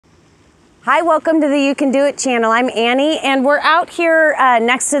Hi, welcome to the You Can Do It channel. I'm Annie, and we're out here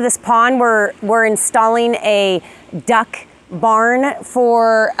next to this pond. We're installing a duck barn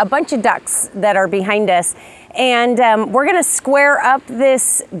for a bunch of ducks that are behind us. And we're gonna square up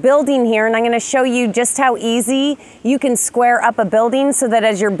this building here, and I'm gonna show you just how easy you can square up a building so that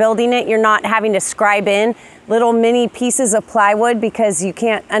as you're building it, you're not having to scribe in little mini pieces of plywood because you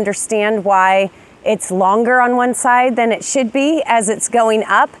can't understand why it's longer on one side than it should be as it's going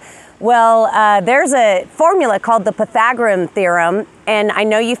up. Well, there's a formula called the Pythagorean Theorem, and I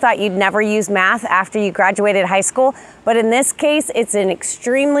know you thought you'd never use math after you graduated high school, but in this case, it's an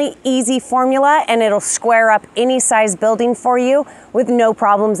extremely easy formula, and it'll square up any size building for you with no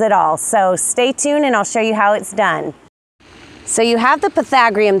problems at all. So stay tuned, and I'll show you how it's done. So you have the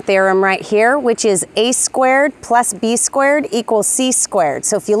Pythagorean Theorem right here, which is a squared plus b squared equals c squared.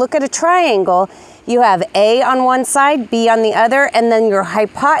 So if you look at a triangle, you have a on one side, b on the other, and then your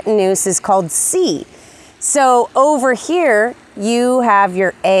hypotenuse is called c. So over here, you have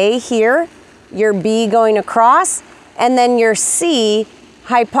your a here, your b going across, and then your c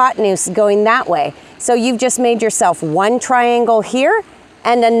hypotenuse going that way. So you've just made yourself one triangle here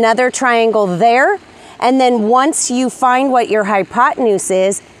and another triangle there. And then once you find what your hypotenuse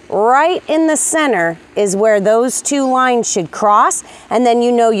is, right in the center is where those two lines should cross, and then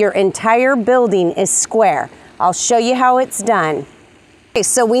you know your entire building is square. I'll show you how it's done. Okay,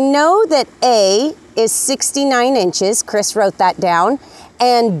 so we know that A is 69 inches, Chris wrote that down,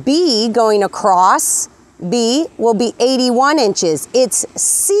 and B going across, B will be 81 inches. It's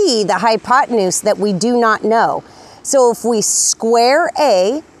C, the hypotenuse, that we do not know. So if we square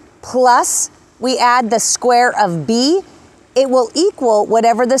A plus we add the square of B, it will equal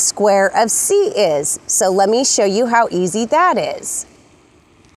whatever the square of C is. So let me show you how easy that is.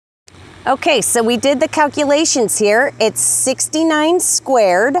 Okay, so we did the calculations here. It's 69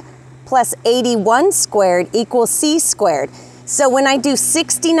 squared plus 81 squared equals C squared. So when I do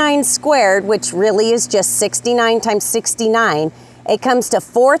 69 squared, which really is just 69 times 69, it comes to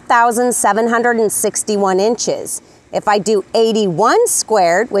 4,761 inches. If I do 81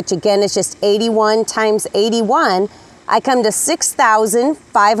 squared, which again is just 81 times 81, I come to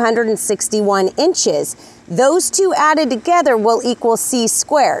 6,561 inches. Those two added together will equal C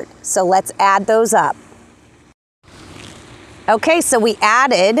squared. So let's add those up. Okay, so we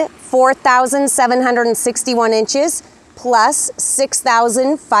added 4,761 inches plus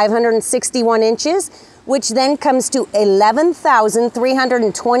 6,561 inches, which then comes to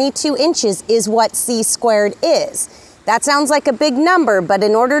 11,322 inches is what C squared is. That sounds like a big number, but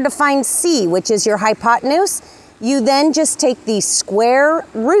in order to find C, which is your hypotenuse, you then just take the square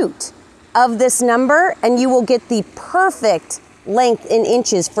root of this number and you will get the perfect length in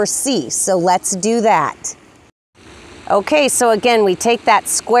inches for C. So let's do that. Okay, so again, we take that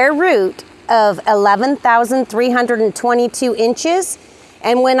square root of 11,322 inches,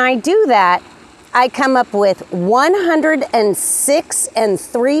 and when I do that, I come up with 106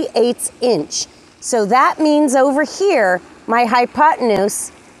 3/8 inch. So that means over here, my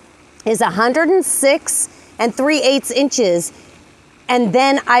hypotenuse is 106 3/8 inches. And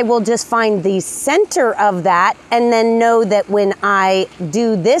then I will just find the center of that and then know that when I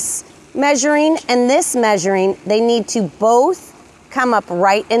do this measuring and this measuring, they need to both come up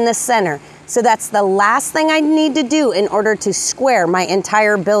right in the center. So that's the last thing I need to do in order to square my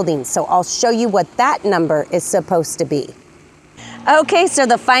entire building. So I'll show you what that number is supposed to be. Okay, so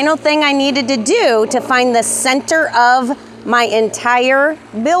the final thing I needed to do to find the center of my entire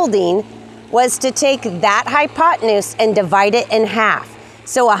building was to take that hypotenuse and divide it in half.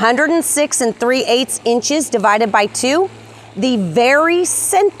 So 106 3/8 inches divided by 2. The very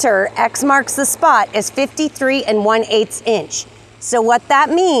center, X marks the spot, is 53 1/8 inch. So what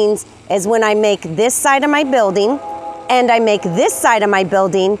that means is when I make this side of my building and I make this side of my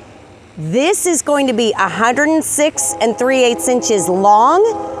building, this is going to be 106 3/8 inches long,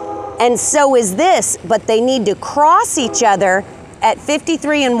 and so is this, but they need to cross each other at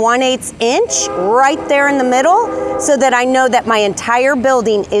 53 1/8 inch right there in the middle so that I know that my entire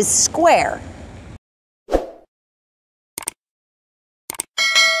building is square.